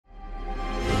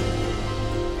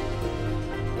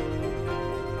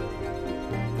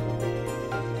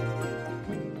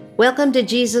Welcome to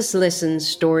Jesus Listens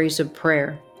Stories of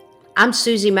Prayer. I'm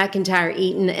Susie McIntyre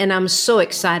Eaton, and I'm so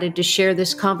excited to share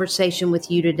this conversation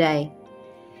with you today.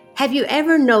 Have you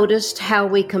ever noticed how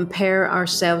we compare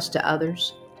ourselves to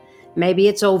others? Maybe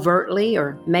it's overtly,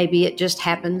 or maybe it just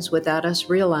happens without us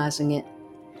realizing it.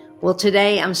 Well,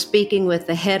 today I'm speaking with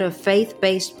the head of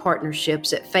faith-based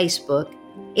partnerships at Facebook,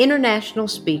 international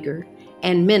speaker,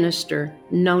 and minister,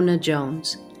 Nona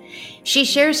Jones. She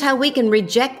shares how we can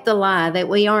reject the lie that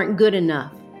we aren't good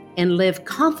enough and live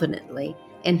confidently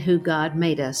in who God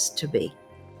made us to be.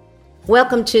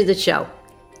 Welcome to the show.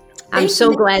 I'm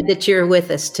so glad that you're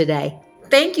with us today.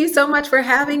 Thank you so much for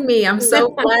having me. I'm so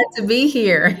glad to be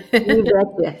here. You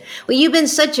betcha. Well, you've been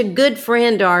such a good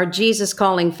friend to our Jesus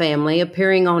Calling family,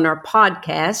 appearing on our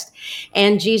podcast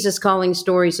and Jesus Calling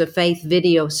Stories of Faith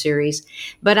video series.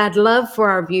 But I'd love for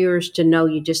our viewers to know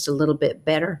you just a little bit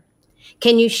better.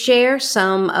 Can you share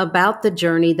some about the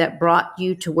journey that brought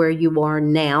you to where you are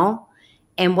now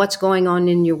and what's going on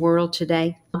in your world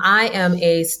today? I am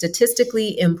a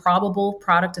statistically improbable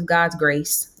product of God's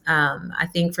grace. I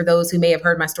think for those who may have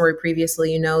heard my story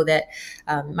previously, you know that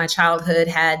my childhood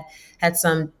had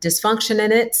some dysfunction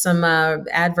in it, some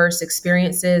adverse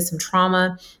experiences, some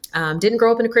trauma. Didn't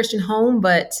grow up in a Christian home,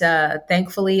 but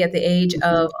thankfully at the age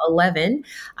of 11,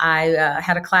 I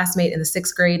had a classmate in the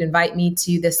sixth grade invite me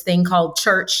to this thing called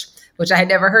church, which I had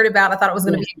never heard about. I thought it was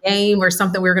going to be a game or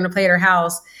something we were going to play at our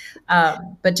house,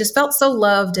 but just felt so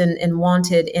loved and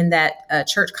wanted in that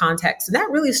church context. And that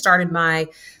really started my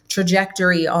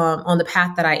trajectory on the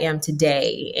path that I am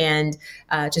today, and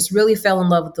just really fell in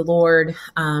love with the Lord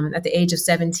at the age of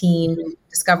 17.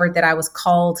 Discovered that I was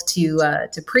called to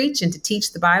preach and to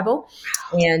teach the Bible,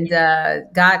 and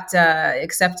got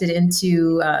accepted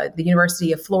into the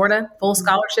University of Florida, full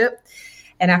scholarship.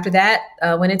 And after that,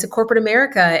 went into corporate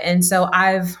America, and so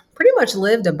I've pretty much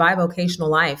lived a bivocational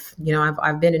life. You know,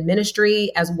 I've been in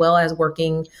ministry as well as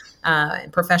working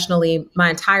professionally my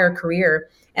entire career.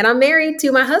 And I'm married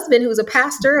to my husband, who's a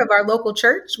pastor of our local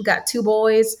church. We got 2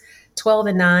 boys, 12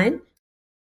 and 9.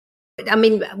 I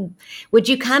mean, would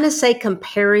you kind of say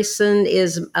comparison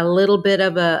is a little bit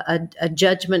of a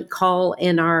judgment call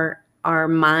in our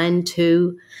mind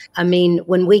too? I mean,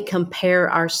 when we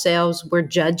compare ourselves, we're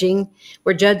judging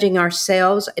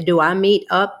ourselves. Do I meet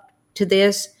up to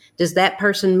this? Does that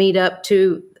person meet up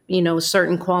to,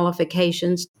 certain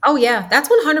qualifications? Oh, yeah, that's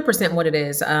 100% what it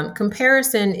is.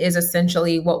 Comparison is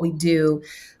essentially what we do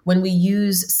when we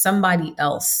use somebody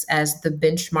else as the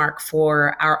benchmark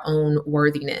for our own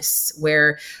worthiness,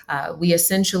 where we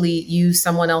essentially use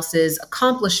someone else's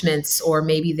accomplishments or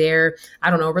maybe their,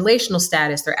 relational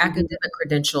status, their academic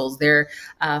credentials, their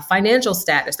financial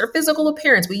status, their physical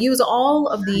appearance. We use all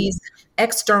of these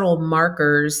external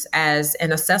markers as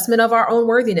an assessment of our own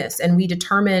worthiness, and we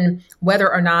determine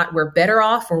whether or not we're better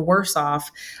off or worse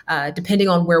off, depending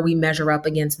on where we measure up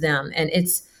against them. And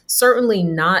it's certainly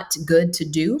not good to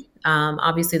do.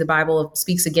 Obviously, the Bible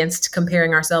speaks against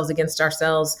comparing ourselves against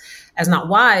ourselves as not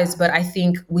wise, but I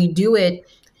think we do it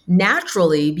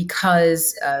naturally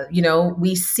because,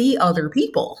 we see other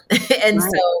people. And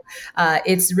Right. So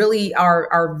it's really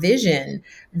our vision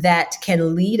that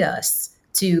can lead us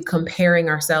to comparing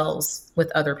ourselves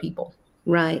with other people.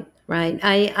 Right.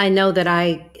 I know that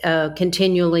I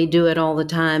continually do it all the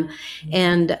time.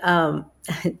 And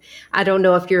I don't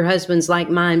know if your husband's like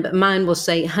mine, but mine will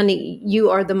say, honey, you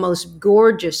are the most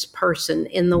gorgeous person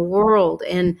in the world.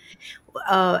 And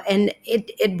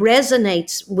it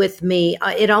resonates with me.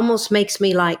 It almost makes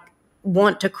me like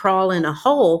want to crawl in a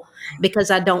hole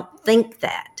because I don't think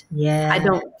that. Yeah. I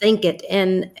don't think it.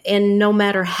 And no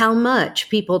matter how much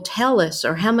people tell us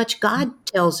or how much God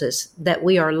tells us that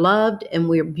we are loved and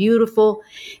we're beautiful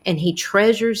and He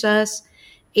treasures us,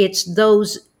 it's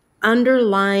those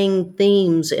underlying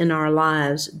themes in our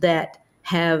lives that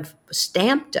have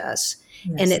stamped us.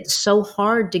 Yes. And it's so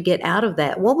hard to get out of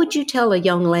that. What would you tell a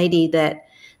young lady that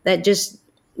just,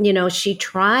 she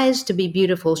tries to be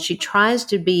beautiful, she tries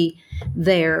to be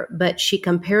there, but she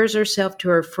compares herself to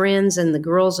her friends and the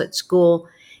girls at school,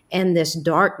 and this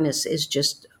darkness is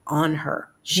just on her.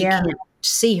 She can't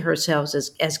see herself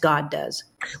as God does.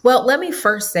 Well, let me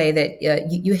first say that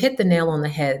you hit the nail on the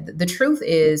head. The truth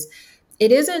is,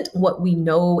 it isn't what we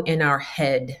know in our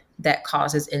head that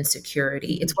causes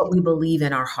insecurity. It's what we believe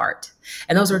in our heart.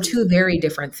 And those are two very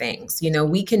different things.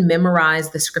 We can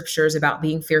memorize the scriptures about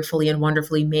being fearfully and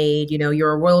wonderfully made.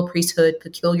 You're a royal priesthood,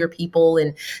 peculiar people,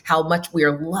 and how much we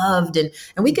are loved. And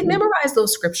we can memorize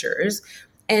those scriptures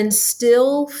and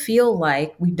still feel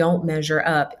like we don't measure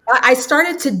up. I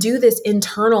started to do this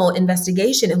internal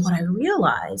investigation. And what I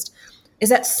realized is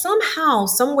that somehow,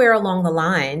 somewhere along the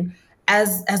line,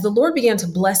 as the Lord began to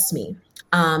bless me,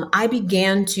 I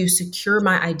began to secure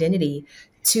my identity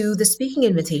to the speaking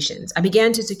invitations. I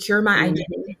began to secure my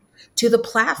identity to the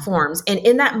platforms. And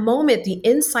in that moment, the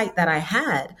insight that I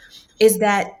had is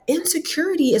that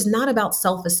insecurity is not about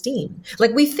self-esteem.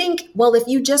 Like we think, well, if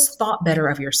you just thought better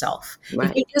of yourself, if you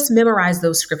Right. just memorize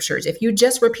those scriptures, if you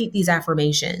just repeat these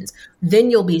affirmations,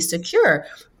 then you'll be secure.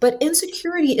 But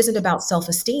insecurity isn't about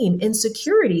self-esteem.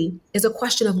 Insecurity is a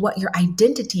question of what your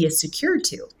identity is secured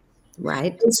to.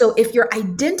 Right. And so if your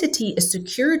identity is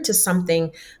secured to something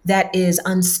that is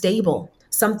unstable,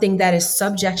 something that is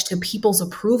subject to people's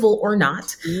approval or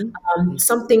not, Mhm.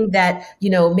 something that,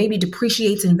 maybe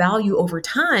depreciates in value over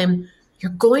time,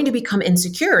 you're going to become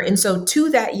insecure. And so to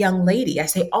that young lady, I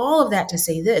say all of that to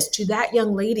say this, to that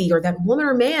young lady or that woman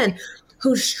or man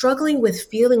who's struggling with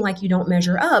feeling like you don't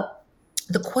measure up,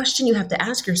 the question you have to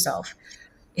ask yourself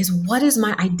is, what is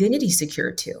my identity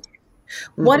secured to?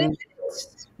 What is Mhm. it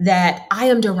that I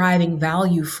am deriving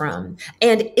value from?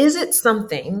 And is it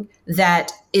something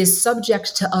that is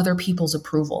subject to other people's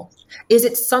approval? Is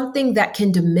it something that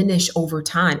can diminish over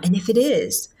time? And if it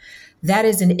is, that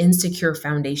is an insecure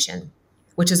foundation,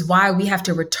 which is why we have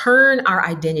to return our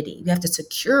identity. We have to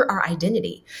secure our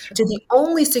identity to the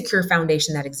only secure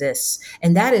foundation that exists,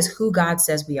 and that is who God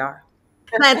says we are.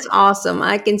 That's awesome.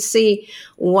 I can see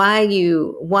why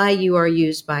you are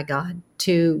used by God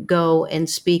to go and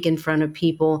speak in front of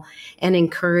people and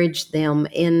encourage them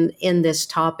in this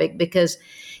topic, because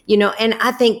and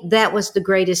I think that was the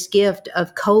greatest gift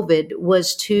of COVID,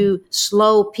 was to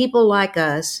slow people like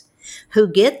us who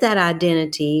get that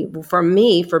identity. For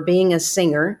me, for being a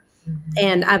singer, Mhm.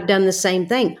 and I've done the same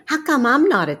thing. How come I'm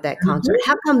not at that concert? Mhm.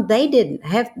 How come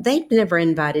they've never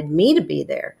invited me to be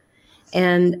there?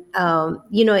 And,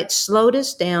 it slowed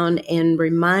us down and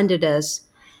reminded us,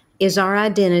 is our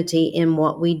identity in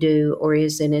what we do, or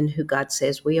is it in who God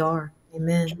says we are,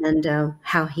 Amen. and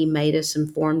how he made us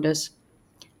and formed us?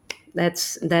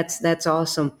 That's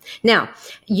awesome. Now,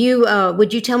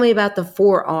 would you tell me about the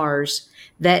 4 R's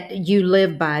that you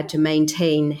live by to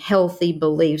maintain healthy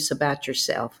beliefs about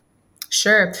yourself?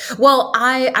 Sure. Well,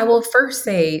 I will first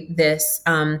say this.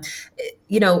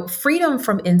 Freedom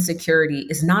from insecurity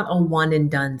is not a one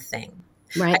and done thing.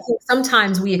 I Right. think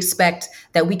sometimes we expect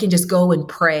that we can just go and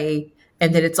pray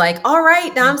and that it's like, all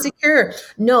right, now I'm secure.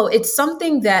 No, it's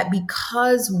something that,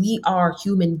 because we are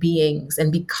human beings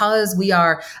and because we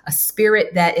are a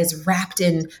spirit that is wrapped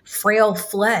in frail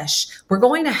flesh, we're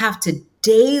going to have to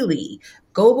daily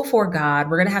go before God.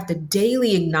 We're going to have to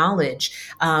daily acknowledge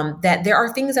that there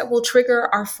are things that will trigger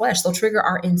our flesh, they'll trigger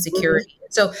our Mhm. insecurity.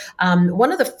 So,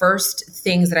 one of the first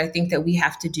things that I think that we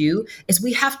have to do is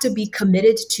we have to be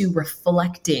committed to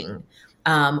reflecting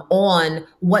on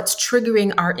what's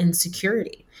triggering our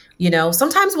insecurity.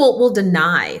 Sometimes we'll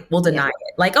deny Yeah.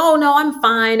 it, like, oh no, I'm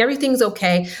fine, everything's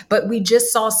okay. But we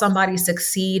just saw somebody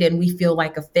succeed and we feel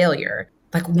like a failure.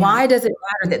 Like, Yeah. why does it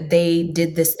matter that they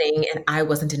did this thing and I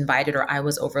wasn't invited or I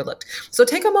was overlooked? So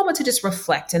take a moment to just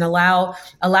reflect and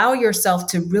allow yourself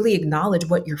to really acknowledge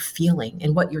what you're feeling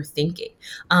and what you're thinking.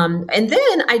 And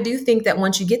then I do think that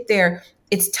once you get there,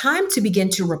 it's time to begin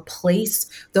to replace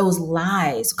those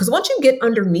lies. Because once you get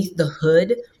underneath the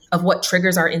hood of what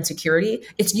triggers our insecurity,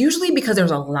 it's usually because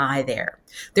there's a lie there.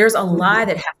 There's a lie Mhm.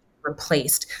 that has to be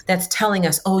replaced that's telling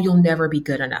us, oh, you'll never be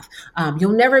good enough.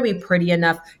 You'll never be pretty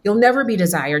enough. You'll never be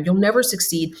desired. You'll never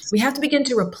succeed. We have to begin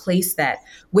to replace that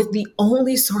with the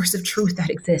only source of truth that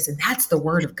exists, and that's the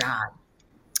Word of God.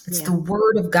 It's Yeah. the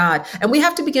word of God. And we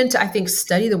have to begin to, I think,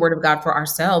 study the word of God for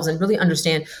ourselves and really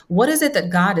understand, what is it that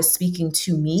God is speaking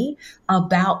to me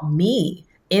about me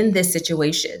in this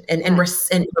situation, Right.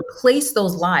 and replace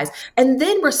those lies, and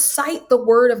then recite the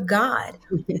word of God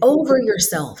over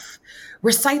yourself.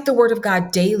 Recite the word of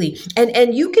God daily.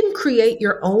 And you can create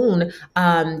your own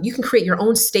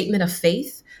statement of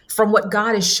faith from what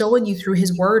God is showing you through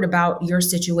his word about your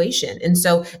situation. And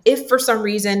so if for some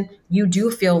reason you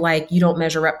do feel like you don't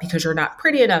measure up because you're not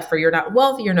pretty enough, or you're not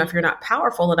wealthy enough, you're not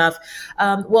powerful enough,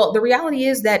 well, the reality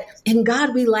is that in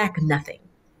God we lack nothing.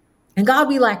 In God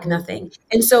we lack nothing. Mhm.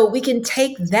 And so we can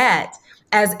take that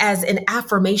as an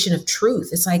affirmation of truth.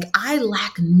 It's like, I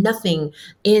lack nothing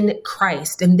in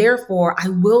Christ, and therefore I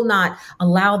will not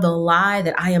allow the lie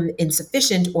that I am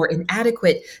insufficient or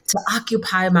inadequate to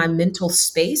occupy my mental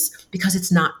space, because it's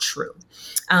not true.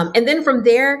 And then from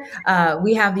there,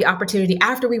 we have the opportunity,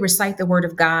 after we recite the word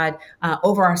of God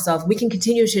over ourselves, we can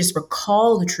continue to just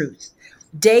recall the truth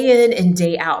day in and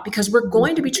day out, because we're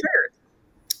going to be Mhm. triggered.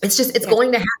 It's Yeah.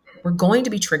 going to happen. we're going to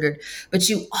be triggered, but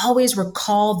you always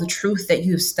recall the truth that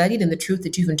you have studied and the truth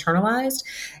that you've internalized.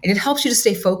 And it helps you to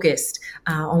stay focused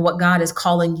on what God is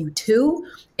calling you to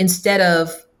instead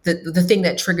of the thing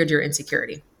that triggered your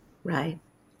insecurity. Right.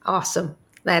 Awesome.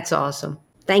 That's awesome.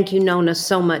 Thank you, Nona,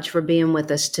 so much for being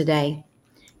with us today.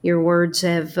 Your words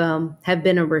have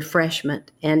been a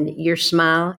refreshment, and your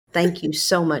smile. Thank you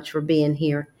so much for being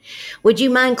here. Would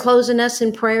you mind closing us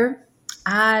in prayer?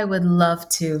 I would love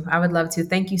to. I would love to.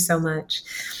 Thank you so much.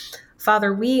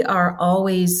 Father, we are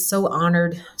always so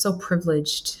honored, so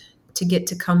privileged to get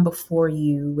to come before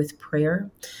you with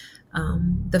prayer.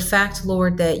 The fact,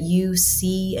 Lord, that you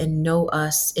see and know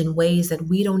us in ways that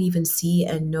we don't even see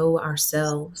and know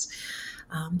ourselves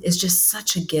is just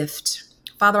such a gift.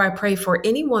 Father, I pray for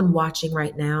anyone watching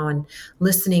right now and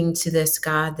listening to this,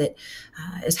 God, that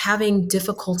is having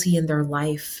difficulty in their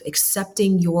life,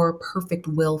 accepting your perfect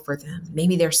will for them.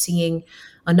 Maybe they're seeing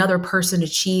another person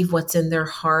achieve what's in their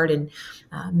heart, and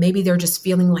maybe they're just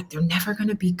feeling like they're never going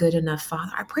to be good enough.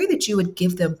 Father, I pray that you would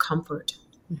give them comfort.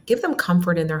 Give them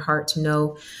comfort in their heart to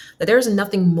know that there's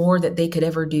nothing more that they could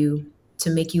ever do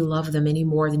to make you love them any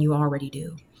more than you already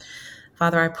do.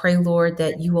 Father, I pray, Lord,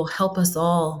 that you will help us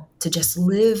all to just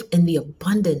live in the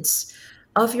abundance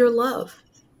of your love.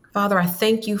 Father, I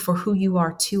thank you for who you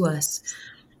are to us.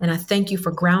 And I thank you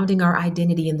for grounding our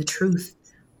identity in the truth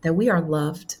that we are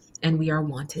loved and we are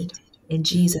wanted. In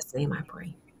Jesus' name I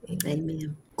pray. Amen.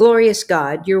 Amen. Glorious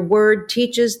God, your word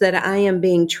teaches that I am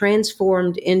being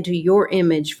transformed into your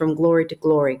image from glory to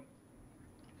glory.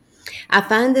 I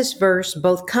find this verse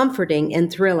both comforting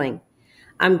and thrilling.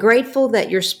 I'm grateful that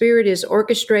your Spirit is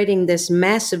orchestrating this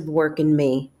massive work in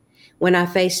me. When I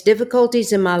face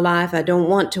difficulties in my life, I don't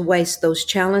want to waste those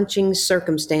challenging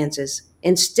circumstances.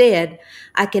 Instead,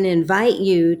 I can invite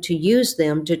you to use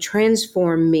them to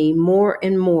transform me more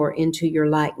and more into your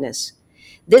likeness.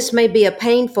 This may be a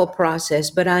painful process,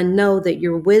 but I know that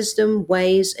your wisdom,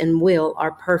 ways, and will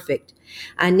are perfect.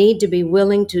 I need to be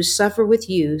willing to suffer with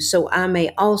you so I may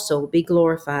also be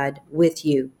glorified with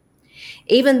you.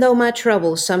 Even though my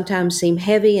troubles sometimes seem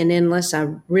heavy and endless,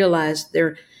 I realize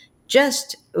they're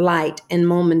just light and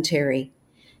momentary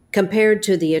compared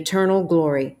to the eternal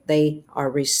glory they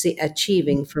are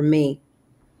achieving for me.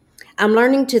 I'm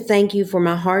learning to thank you for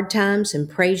my hard times and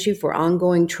praise you for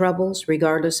ongoing troubles,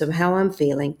 regardless of how I'm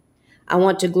feeling. I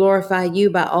want to glorify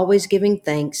you by always giving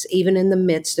thanks, even in the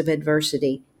midst of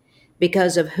adversity,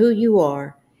 because of who you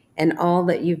are and all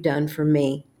that you've done for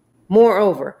me.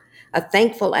 Moreover, a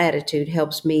thankful attitude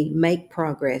helps me make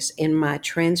progress in my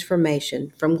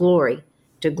transformation from glory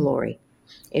to glory.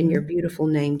 In your beautiful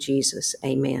name, Jesus,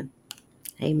 amen.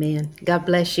 Amen. God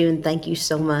bless you and thank you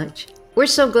so much. We're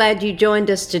so glad you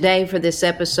joined us today for this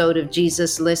episode of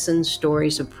Jesus Listens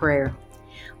Stories of Prayer.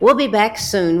 We'll be back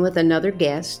soon with another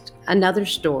guest, another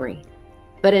story.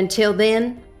 But until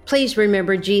then, please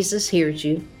remember Jesus hears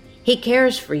you, He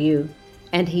cares for you,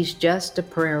 and He's just a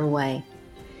prayer away.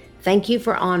 Thank you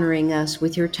for honoring us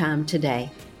with your time today.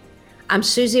 I'm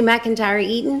Susie McIntyre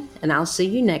Eaton, and I'll see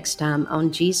you next time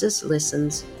on Jesus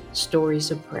Listens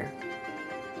Stories of Prayer.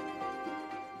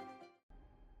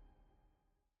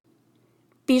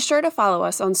 Be sure to follow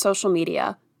us on social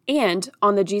media and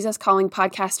on the Jesus Calling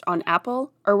podcast on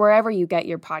Apple or wherever you get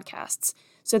your podcasts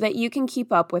so that you can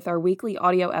keep up with our weekly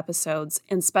audio episodes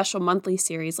and special monthly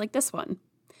series like this one.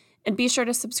 And be sure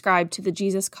to subscribe to the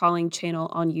Jesus Calling channel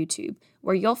on YouTube,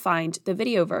 where you'll find the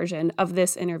video version of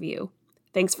this interview.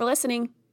 Thanks for listening.